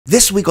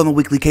This week on the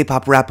weekly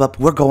K-pop wrap-up,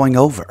 we're going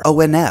over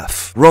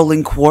ONF,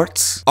 Rolling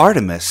Quartz,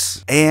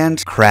 ARTMS,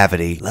 and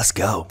Cravity. Let's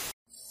go.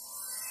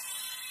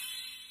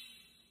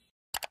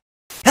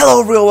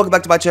 Hello everyone, welcome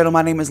back to my channel.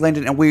 My name is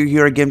Landon and we're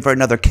here again for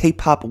another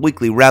K-pop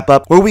weekly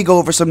wrap-up where we go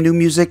over some new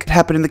music that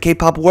happened in the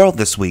K-pop world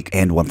this week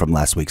and one from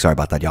last week. Sorry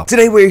about that, y'all.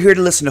 Today we're here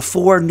to listen to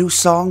 4 new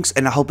songs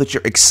and I hope that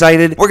you're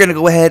excited. We're gonna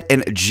go ahead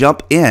and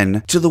jump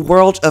in to the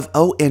world of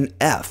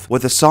ONF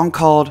with a song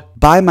called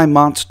Buy My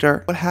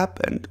Monster. What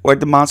happened? Where'd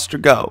the monster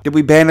go? Did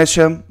we banish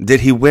him?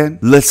 Did he win?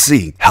 Let's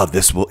see how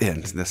this will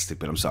end. That's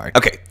stupid, I'm sorry.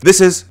 Okay, this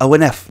is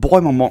ONF, Buy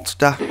My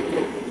Monster.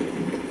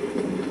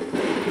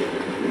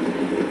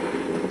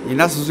 You're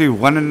not supposed to be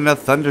running in a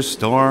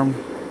thunderstorm.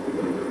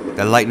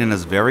 The lightning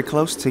is very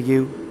close to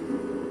you.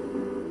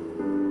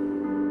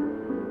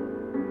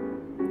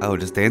 Oh,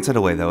 just dance it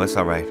away though, it's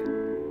alright.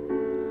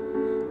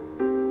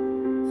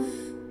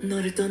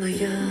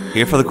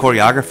 Here for the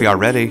choreography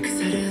already.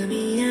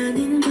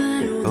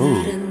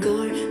 Oh.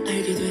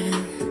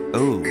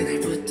 Oh.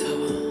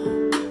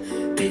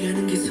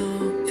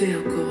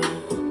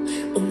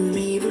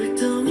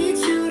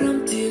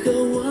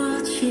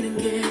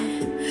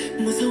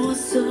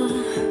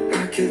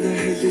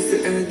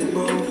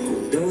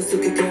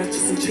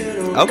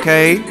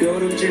 Okay.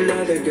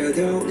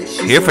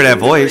 Here for that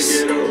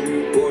voice.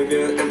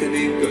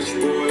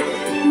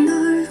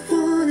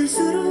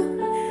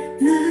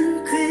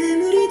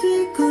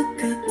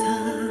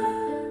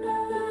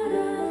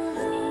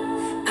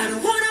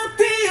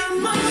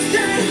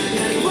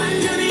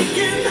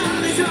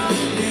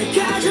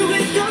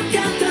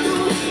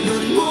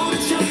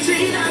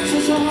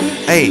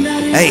 Hey,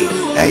 hey,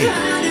 hey.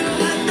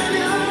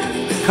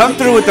 Come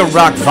through with the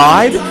rock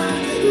vibe.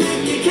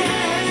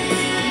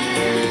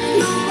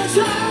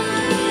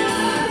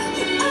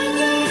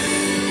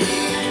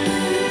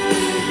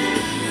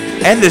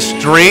 And the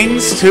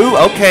strings too,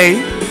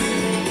 okay.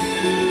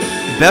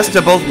 Best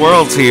of both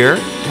worlds here.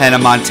 Hannah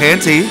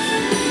Montanti.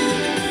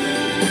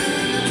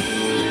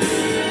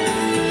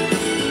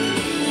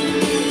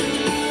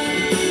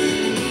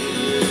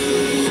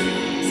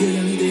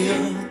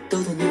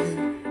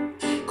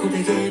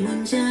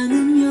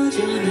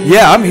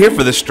 Yeah, I'm here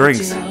for the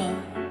strings.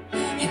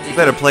 You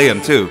better play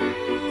them too.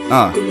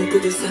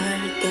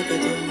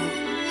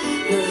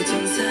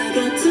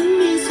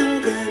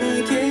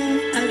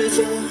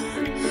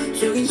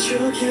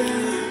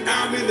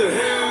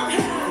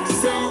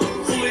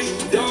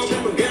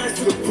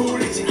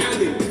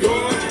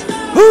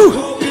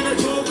 Woo!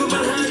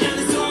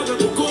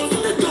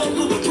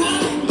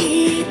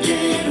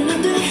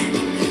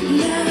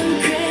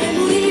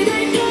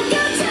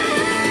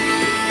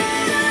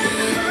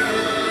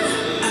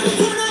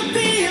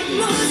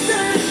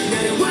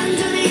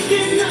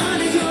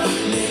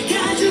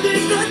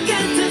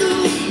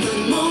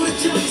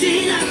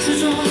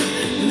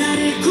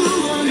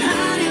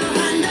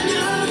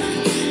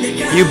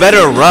 You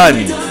better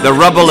run. The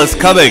rubble is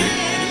coming.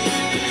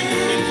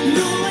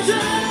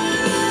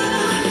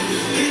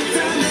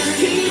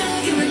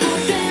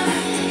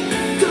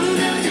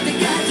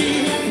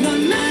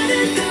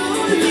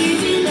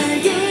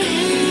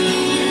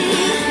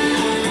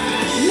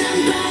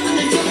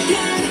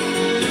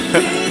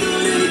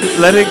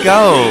 Let it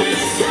go.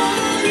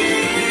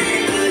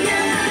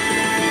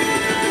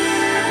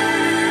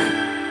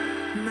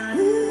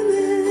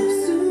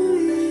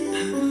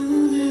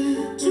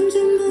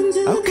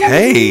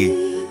 Okay.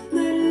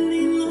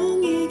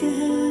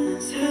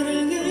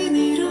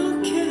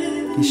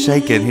 He's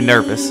shaking, he's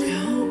nervous.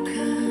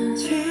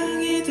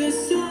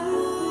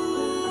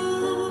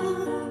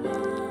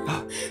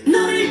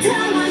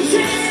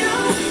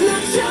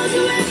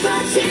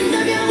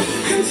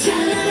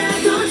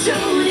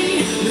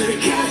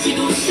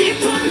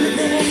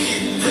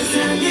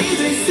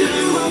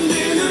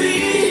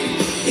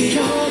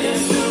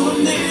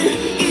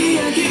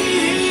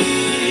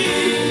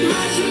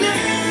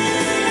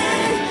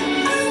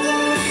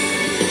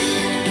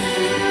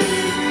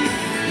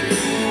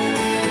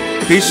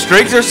 These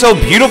strings are so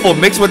beautiful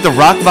mixed with the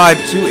rock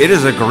vibe too. It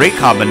is a great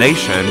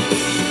combination.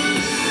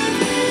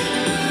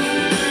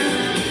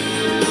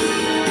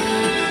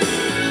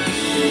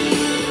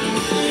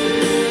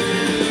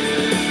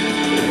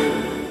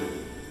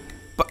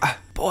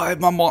 Boy,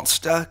 my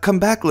monster. Come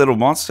back, little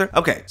monster.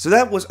 Okay, so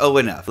that was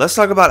ONF. Let's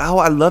talk about how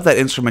I love that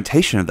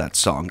instrumentation of that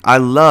song. I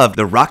love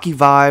the rocky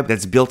vibe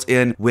that's built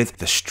in with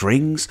the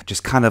strings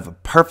just kind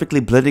of perfectly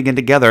blending in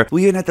together.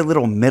 We even had the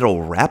little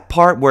middle rap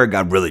part where it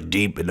got really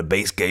deep and the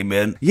bass came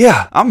in.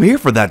 Yeah, I'm here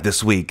for that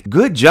this week.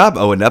 Good job,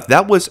 ONF.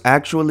 That was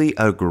actually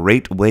a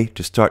great way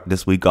to start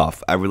this week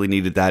off. I really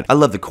needed that. I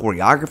love the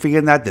choreography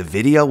in that. The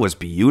video was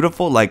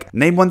beautiful. Like,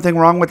 name one thing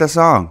wrong with the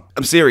song.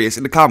 I'm serious.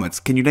 In the comments,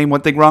 can you name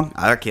one thing wrong?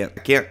 I can't.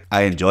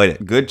 I enjoyed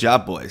it. Good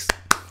job, boys.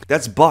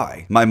 That's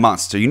by my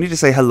monster. You need to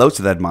say hello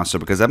to that monster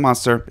because that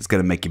monster is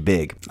gonna make you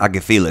big. I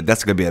can feel it.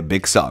 That's gonna be a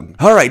big song.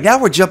 All right, now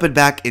we're jumping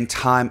back in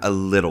time a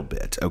little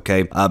bit,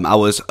 okay? I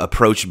was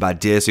approached by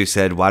Diz who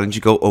said, why didn't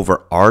you go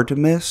over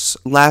ARTMS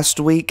last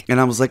week? And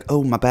I was like,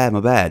 oh, my bad,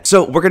 my bad.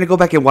 So we're gonna go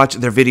back and watch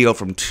their video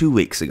from 2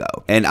 weeks ago.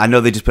 And I know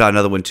they just put out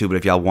another one too, but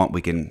if y'all want, we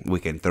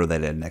can throw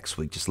that in next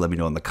week. Just let me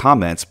know in the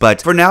comments.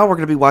 But for now, we're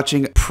gonna be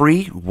watching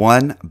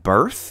Pre-One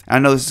Birth. I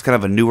know this is kind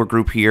of a newer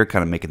group here,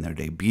 kind of making their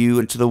debut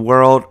into the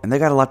world, and they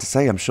got a lot to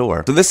say, I'm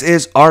sure. So this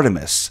is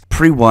ARTMS,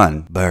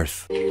 Pre-One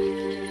Birth.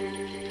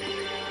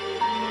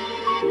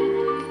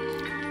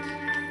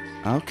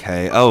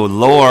 Okay. Oh,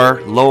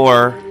 lore.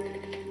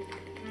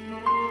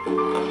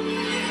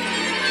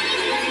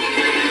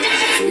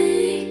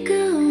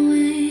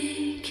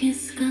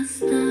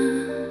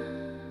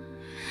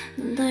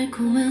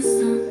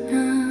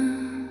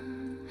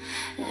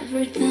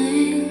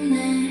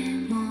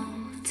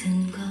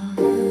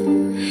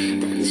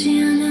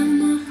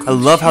 I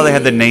love how they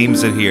had the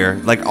names in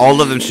here. Like,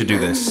 all of them should do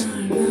this.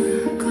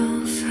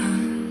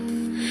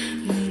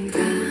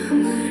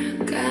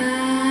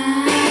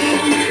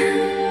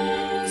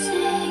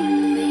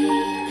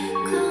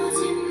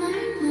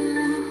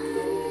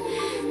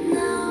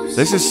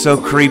 This is so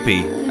creepy,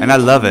 and I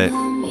love it.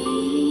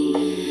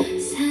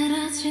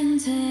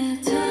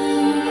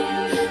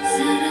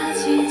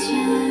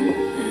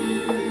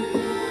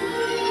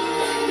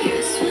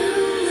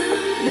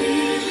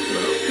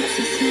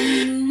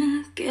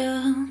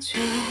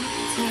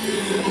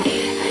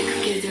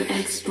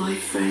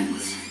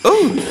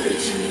 Ooh.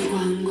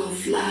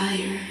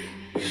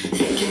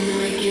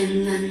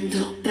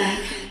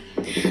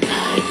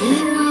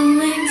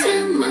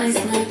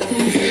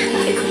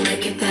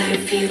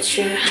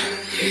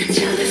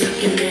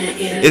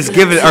 It's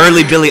giving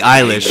early Billie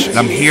Eilish, and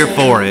I'm here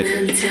for it.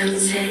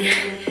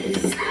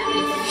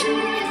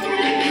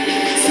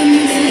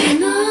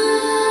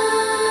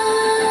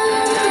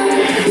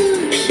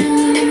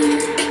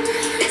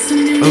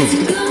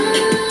 Ooh.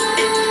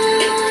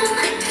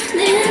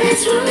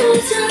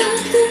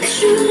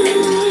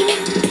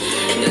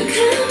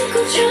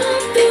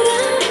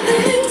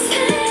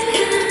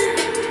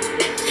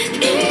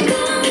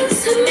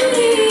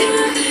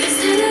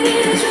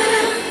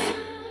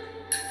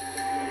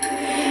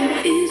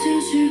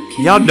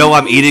 Y'all know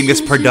I'm eating this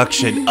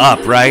production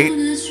up, right?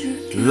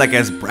 Like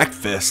as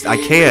breakfast. I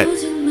can't.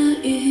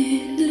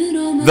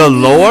 The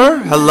lore?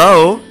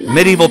 Hello?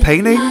 Medieval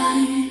painting?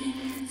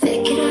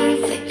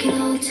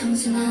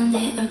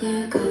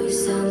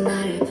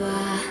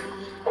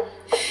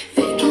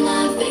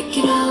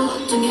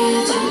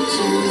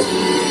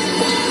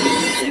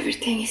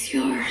 Everything is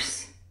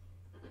yours.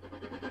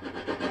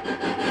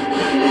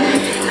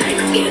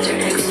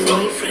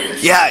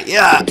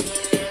 Yeah.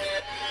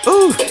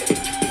 Ooh.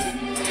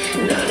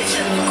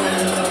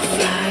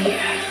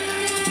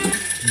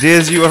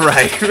 Diz, you were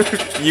right.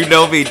 You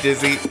know me,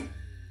 Dizzy.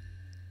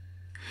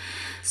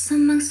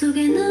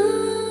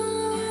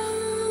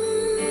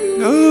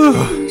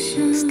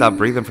 Ooh. Stop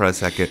breathing for a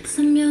second.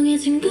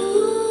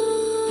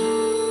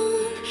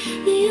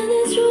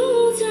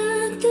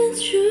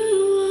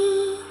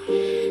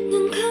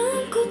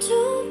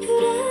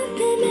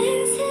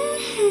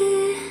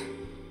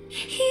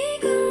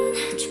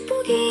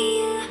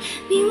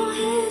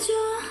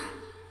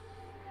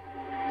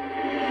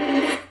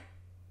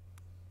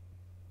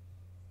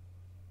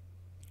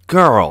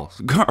 Girls,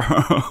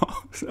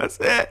 that's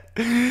it.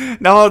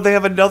 No, they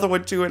have another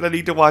one too, and I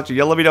need to watch it.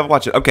 Y'all let me know if I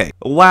watch it. Okay,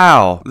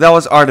 wow, that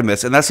was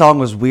ARTMS, and that song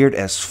was weird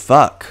as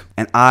fuck,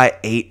 and I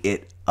ate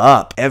it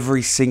up.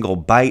 Every single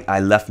bite, I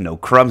left no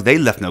crumbs. They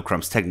left no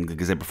crumbs technically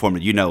because they performed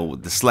it, you know,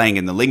 the slang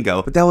and the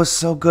lingo. But that was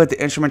so good.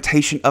 The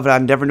instrumentation of it, I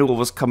never knew what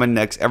was coming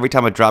next. Every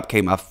time a drop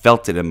came, I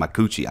felt it in my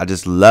coochie. I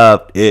just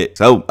loved it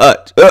so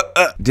much.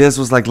 Diz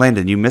was like,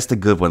 Landon, you missed a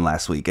good one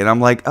last week. And I'm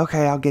like,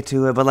 okay, I'll get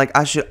to it. But like,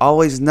 I should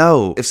always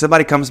know. If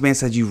somebody comes to me and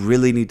says, you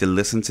really need to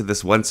listen to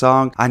this one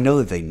song, I know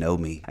that they know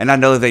me. And I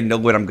know that they know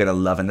what I'm going to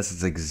love. And this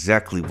is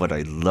exactly what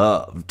I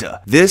loved.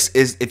 This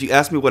is, if you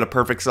ask me what a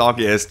perfect song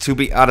is, to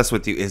be honest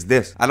with you, is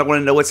this. I don't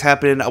want to know what's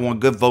happening. I want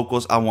good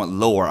vocals. I want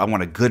lore. I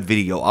want a good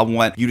video. I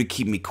want you to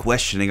keep me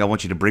questioning. I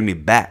want you to bring me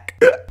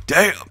back.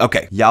 Damn.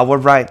 Okay, y'all were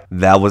right.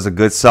 That was a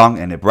good song,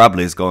 and it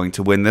probably is going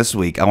to win this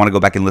week. I want to go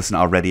back and listen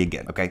already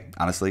again. Okay,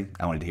 honestly,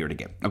 I wanted to hear it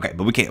again. Okay,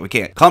 but we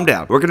can't. Calm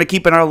down. We're gonna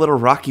keep in our little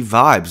Rocky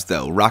vibes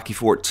though, Rocky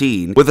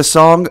 14, with a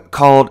song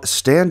called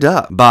 "Stand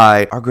Up"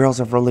 by our girls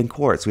of Rolling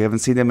Quartz. We haven't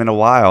seen them in a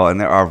while, and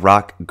they're our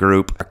rock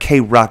group, a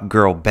K-rock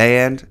girl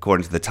band,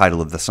 according to the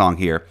title of the song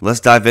here.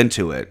 Let's dive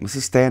into it. This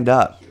is "Stand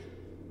Up."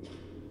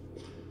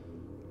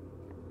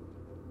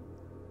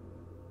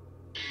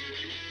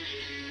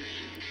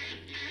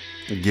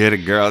 Get it,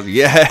 girls.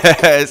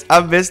 Yes,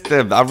 I missed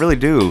them. I really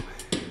do.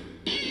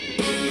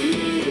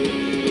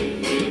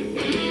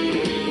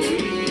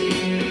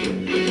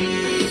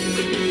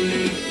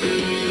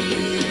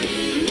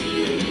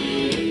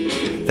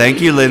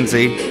 Thank you,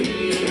 Lindsay.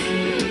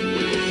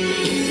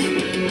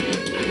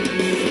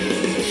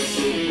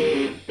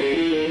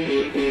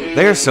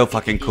 They are so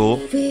fucking cool.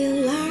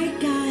 Feel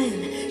like I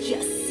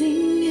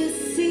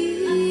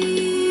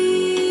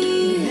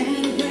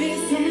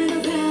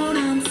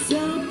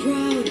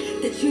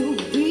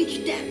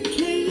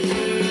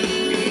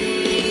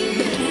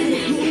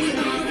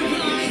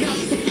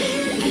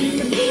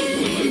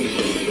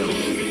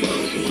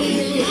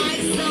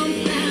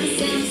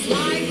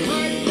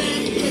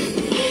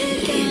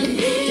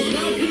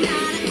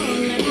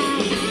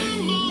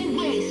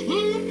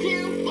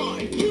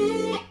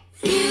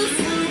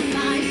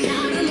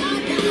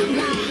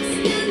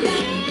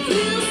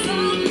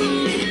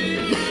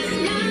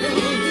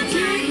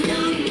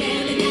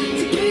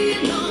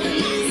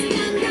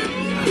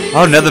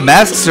Oh no, the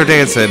masks are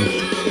dancing.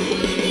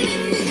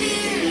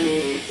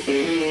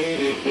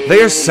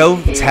 They are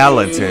so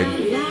talented.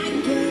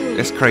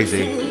 It's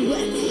crazy.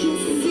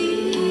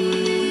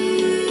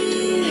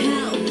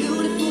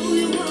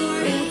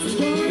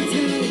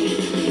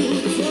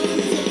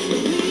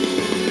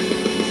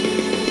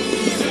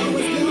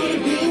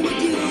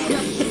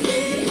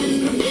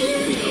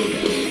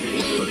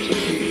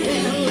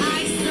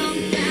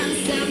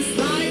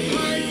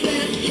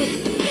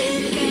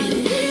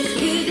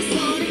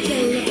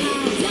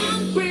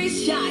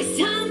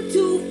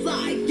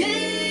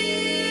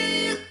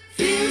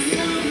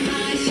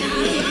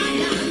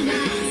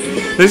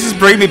 This is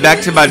bringing me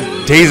back to my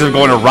days of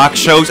going to rock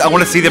shows. I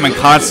want to see them in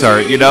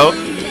concert, you know?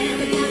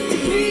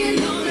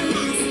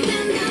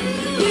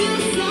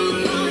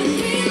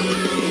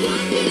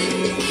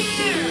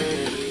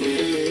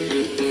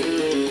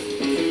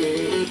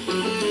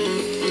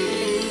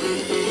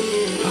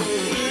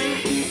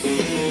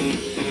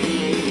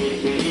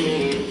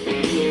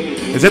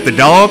 Is that the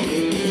dog?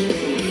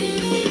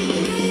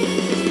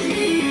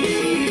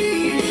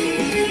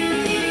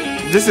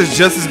 This is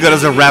just as good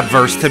as a rap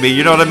verse to me,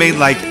 you know what I mean?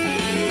 Like,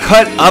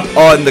 cut up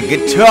on the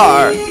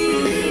guitar.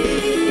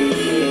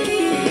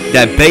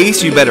 That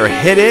bass, you better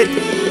hit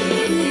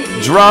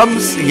it.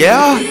 Drums,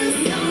 yeah.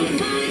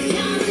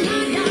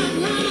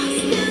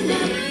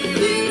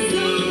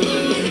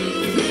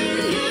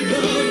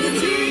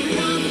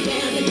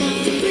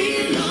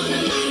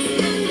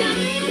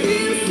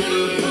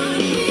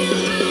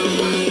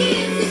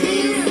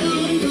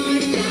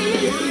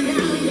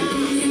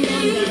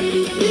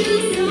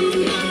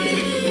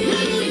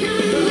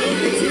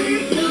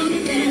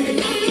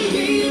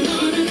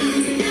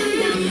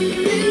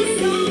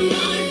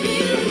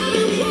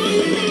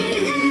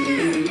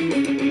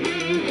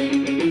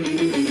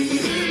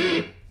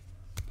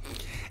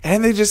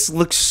 And they just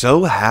look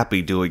so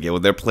happy doing it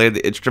when they're playing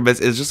the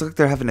instruments. It's just like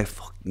they're having a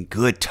fucking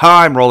good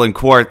time rolling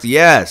Quartz.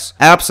 Yes,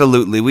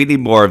 absolutely. We need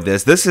more of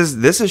this. This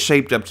is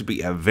shaped up to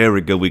be a very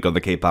good week on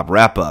the K-pop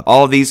wrap-up.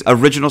 All of these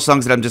original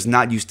songs that I'm just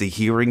not used to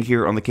hearing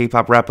here on the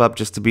K-pop wrap-up,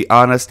 just to be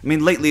honest. I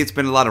mean, lately it's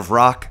been a lot of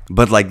rock,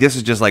 but like this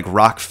is just like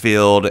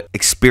rock-filled,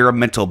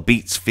 experimental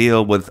beats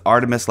filled with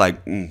ARTMS. Like,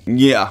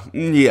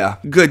 yeah.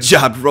 Good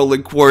job,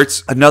 rolling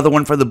Quartz. Another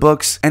one for the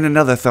books, and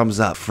another thumbs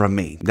up from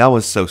me. That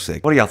was so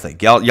sick. What do y'all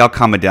think? Y'all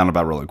comment down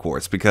about rolling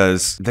Quartz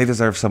because they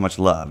deserve so much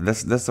love.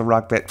 This a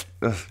rock band.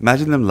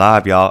 Imagine them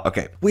live, y'all.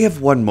 Okay, we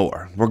have one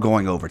more we're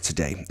going over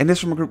today, and it's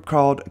from a group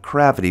called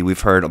Cravity.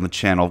 We've heard on the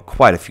channel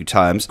quite a few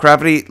times.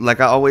 Cravity, like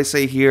I always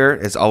say here,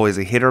 is always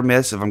a hit or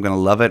miss if I'm gonna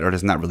love it or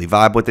does not really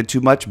vibe with it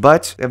too much.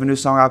 But they have a new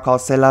song out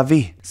called C'est la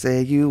vie.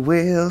 Say you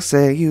will,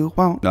 say you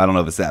won't. No, I don't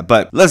know if it's that,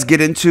 but let's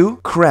get into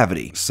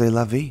Cravity. C'est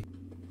la vie.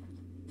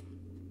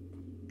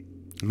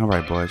 All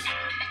right, boys.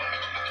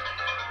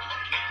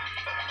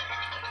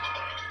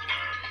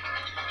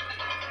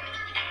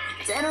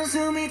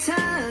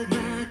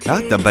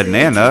 Got the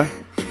banana.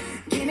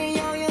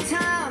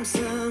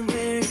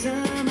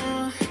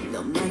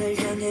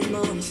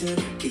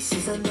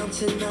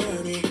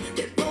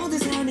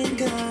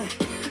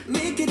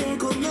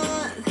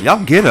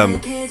 Y'all get him.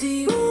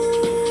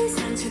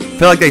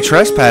 Feel like they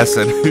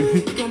trespassing.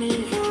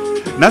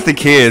 Not the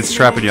kids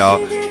trapping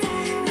y'all.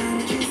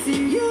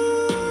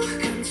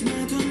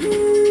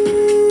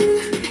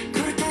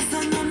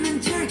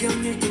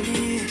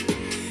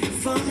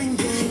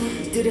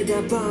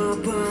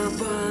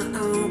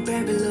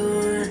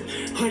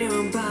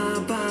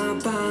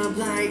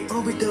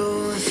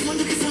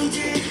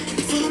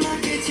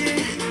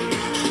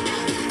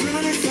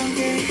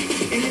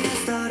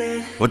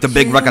 With the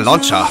big rocket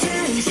launcher.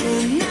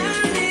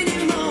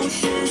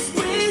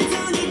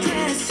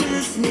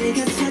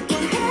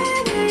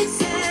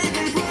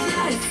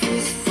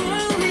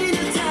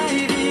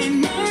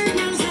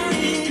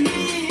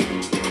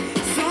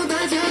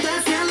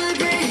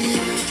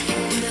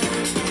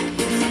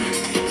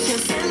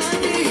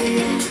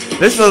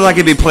 This feels like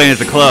it'd be playing at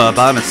the club,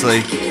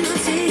 honestly.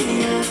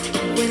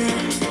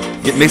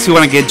 It makes me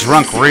want to get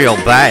drunk real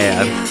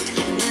bad.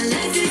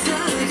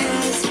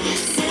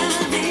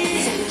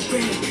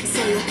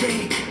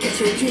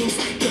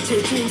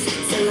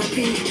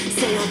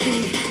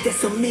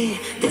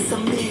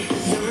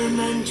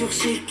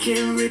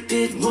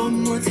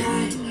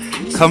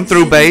 Come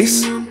through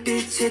bass.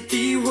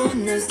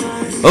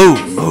 Oh.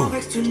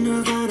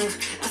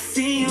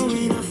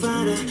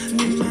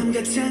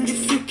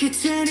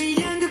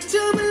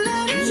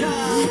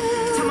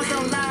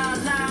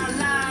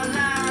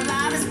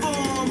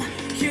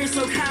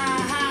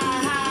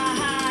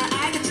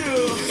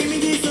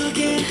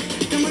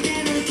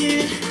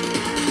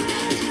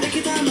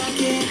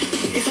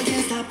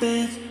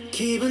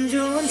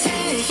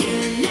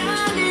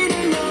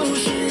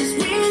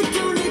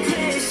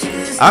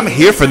 I'm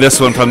here for this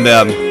one from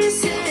them.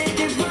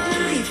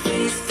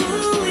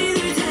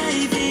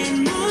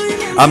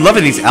 I'm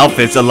loving these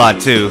outfits a lot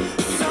too.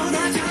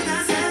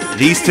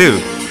 These two.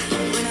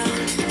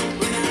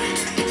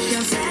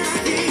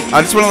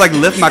 I just want to like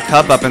lift my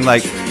cup up and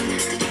like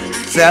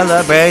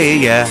celebrate,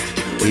 yeah.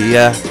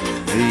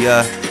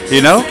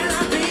 You know?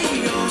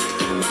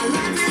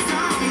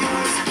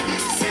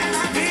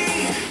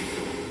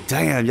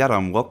 Damn, y'all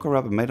done woke her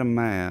up and made her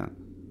mad.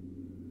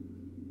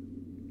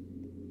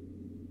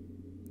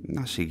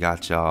 Now she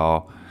got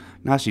y'all.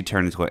 Now she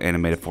turned into an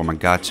animated form and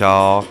got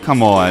y'all.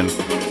 Come on.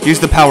 Use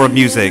the power of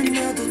music.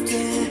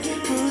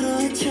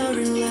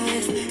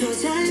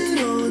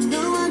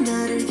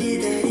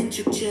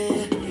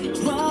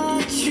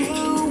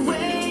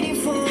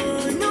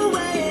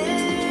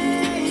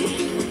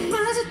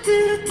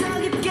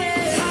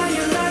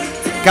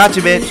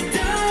 Gotcha, bitch.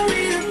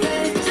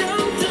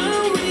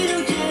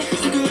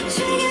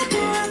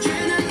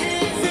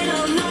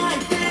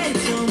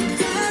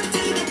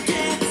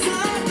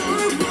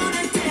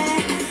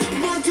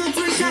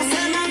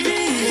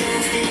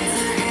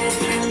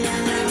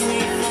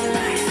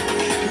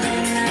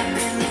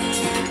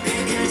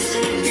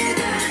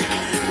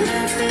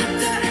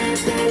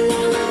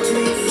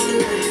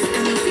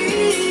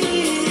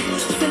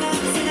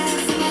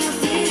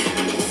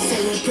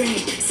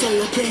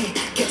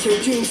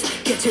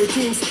 Get your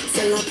dreams,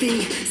 c'est la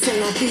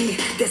vie,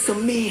 that's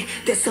on me,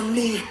 that's on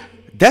me.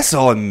 That's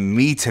on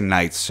me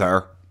tonight,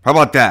 sir. How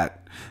about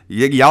that?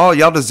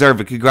 Y'all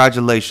deserve it.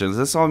 Congratulations.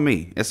 It's on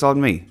me. It's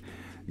on me.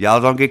 Y'all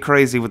don't get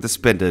crazy with the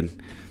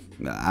spending.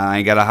 I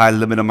ain't got a high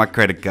limit on my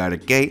credit card,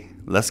 okay?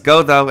 Let's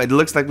go, though. It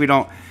looks like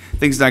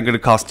things not going to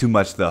cost too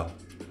much, though.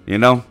 You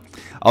know?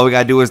 All we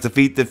got to do is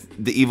defeat the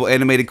evil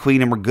animated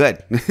queen and we're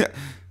good.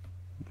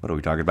 What are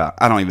we talking about?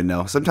 I don't even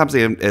know. Sometimes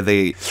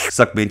they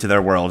suck me into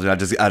their world and I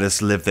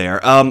just live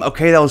there.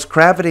 Okay, that was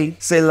Cravity.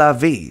 C'est la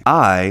vie.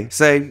 I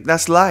say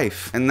that's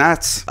life. And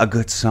that's a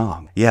good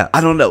song. Yeah,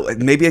 I don't know.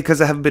 Maybe because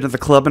I haven't been at the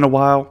club in a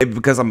while. Maybe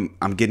because I'm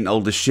getting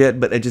old as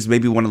shit. But it just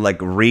made me want to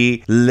like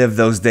relive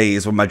those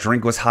days when my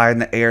drink was high in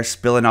the air,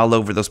 spilling all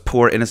over those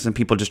poor innocent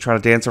people just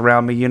trying to dance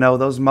around me. You know,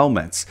 those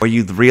moments where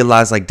you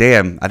realize like,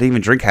 damn, I didn't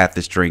even drink half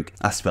this drink.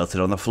 I spilled it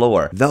on the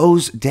floor.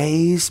 Those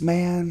days,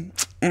 man.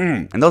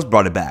 And those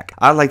brought it back.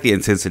 I like the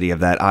intensity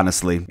of that,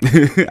 honestly.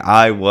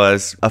 I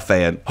was a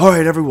fan.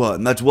 Alright,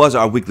 everyone, that was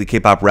our weekly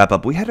K-pop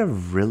wrap-up. We had a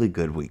really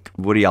good week.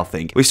 What do y'all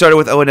think? We started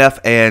with ONF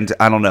and,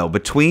 I don't know,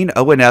 between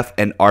ONF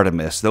and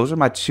ARTMS, those are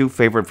my two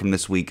favorite from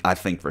this week, I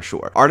think for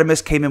sure.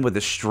 ARTMS came in with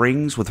the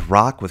strings, with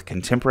rock, with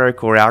contemporary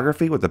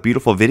choreography, with a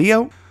beautiful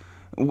video.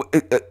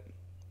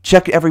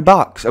 Check every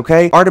box,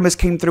 okay? ARTMS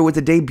came through with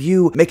the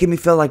debut, making me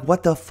feel like,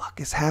 what the fuck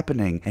is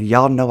happening? And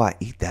y'all know I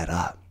eat that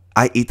up.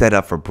 I eat that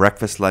up for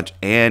breakfast, lunch,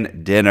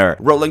 and dinner.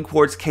 Rolling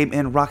Quartz came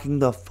in rocking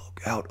the fuck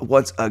out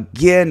once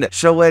again,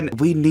 showing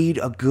we need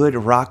a good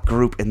rock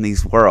group in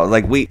these worlds.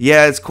 Like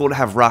yeah, it's cool to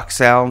have rock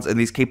sounds in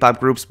these K-pop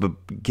groups, but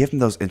give them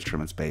those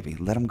instruments, baby.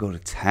 Let them go to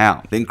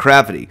town. Then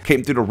Cravity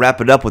came through to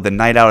wrap it up with a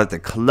night out at the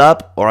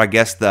club, or I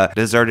guess the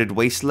deserted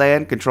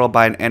wasteland controlled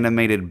by an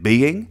animated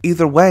being.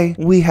 Either way,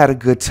 we had a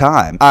good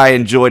time. I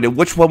enjoyed it.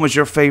 Which one was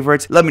your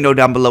favorite? Let me know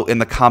down below in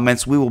the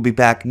comments. We will be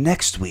back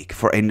next week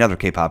for another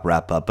K-pop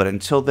wrap up, but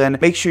until then,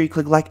 make sure you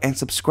click like and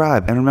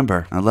subscribe. And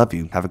remember, I love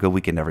you. Have a good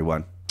weekend,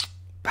 everyone.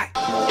 Bye.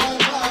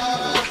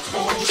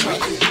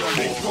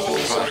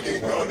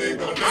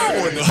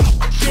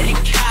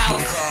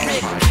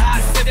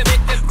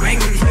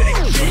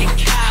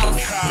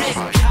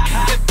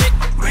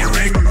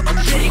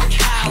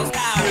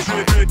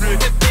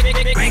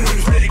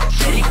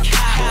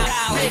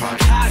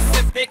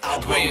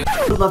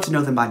 Would love to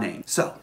know them by name. So